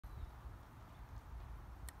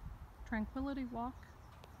Tranquility Walk,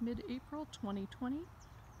 mid-April 2020.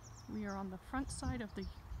 We are on the front side of the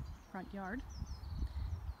front yard,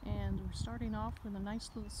 and we're starting off with a nice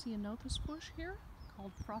little ceanothus bush here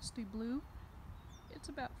called Frosty Blue. It's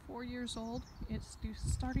about 4 years old. It's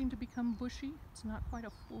starting to become bushy. It's not quite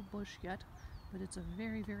a full bush yet, but it's a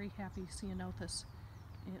very, very happy ceanothus.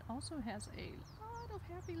 It also has a lot of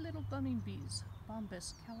happy little bummingbees,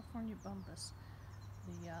 bombus, California bombus,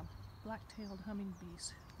 the black-tailed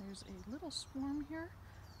hummingbees. There's a little swarm here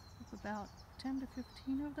of about 10 to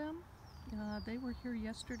 15 of them. They were here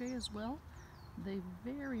yesterday as well. They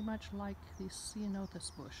very much like the ceanothus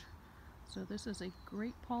bush. So this is a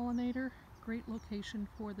great pollinator, great location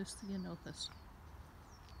for the ceanothus.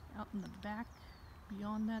 Out in the back,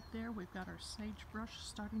 beyond that there, we've got our sagebrush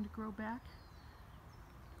starting to grow back.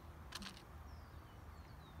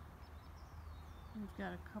 We've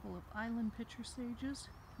got a couple of island pitcher sages.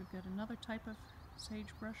 We've got another type of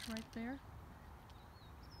sagebrush right there.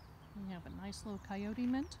 We have a nice little coyote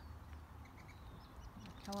mint,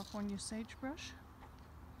 California Sagebrush,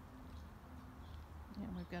 and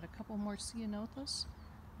we've got a couple more ceanothus.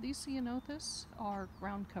 These ceanothus are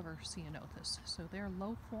ground cover ceanothus, so they're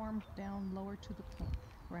low form down lower to the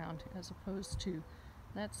ground, as opposed to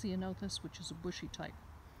that ceanothus, which is a bushy type.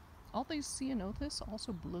 All these ceanothus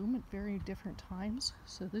also bloom at very different times,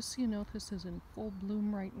 so this ceanothus is in full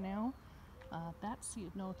bloom right now. That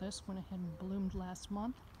ceanothus went ahead and bloomed last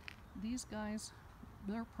month. These guys,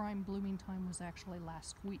 their prime blooming time was actually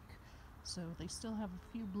last week, so they still have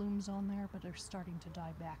a few blooms on there, but they're starting to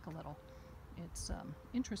die back a little. It's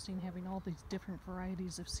interesting having all these different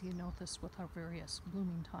varieties of ceanothus with our various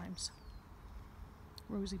blooming times.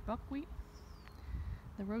 Rosy buckwheat.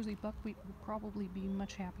 The rosy buckwheat will probably be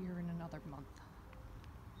much happier in another month,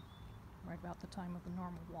 right about the time of the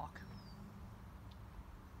normal walk.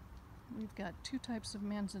 We've got two types of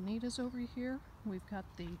manzanitas over here. We've got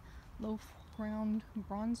the low ground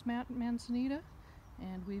bronze mat manzanita,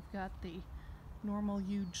 and we've got the normal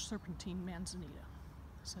huge serpentine manzanita.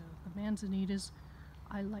 So the manzanitas,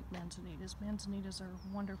 I like manzanitas. Manzanitas are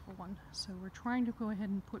a wonderful one, so we're trying to go ahead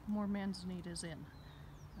and put more manzanitas in.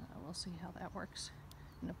 We'll see how that works.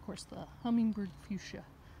 And of course the hummingbird fuchsia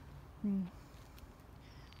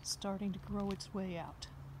starting to grow its way out.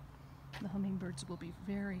 The hummingbirds will be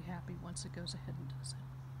very happy once it goes ahead and does it.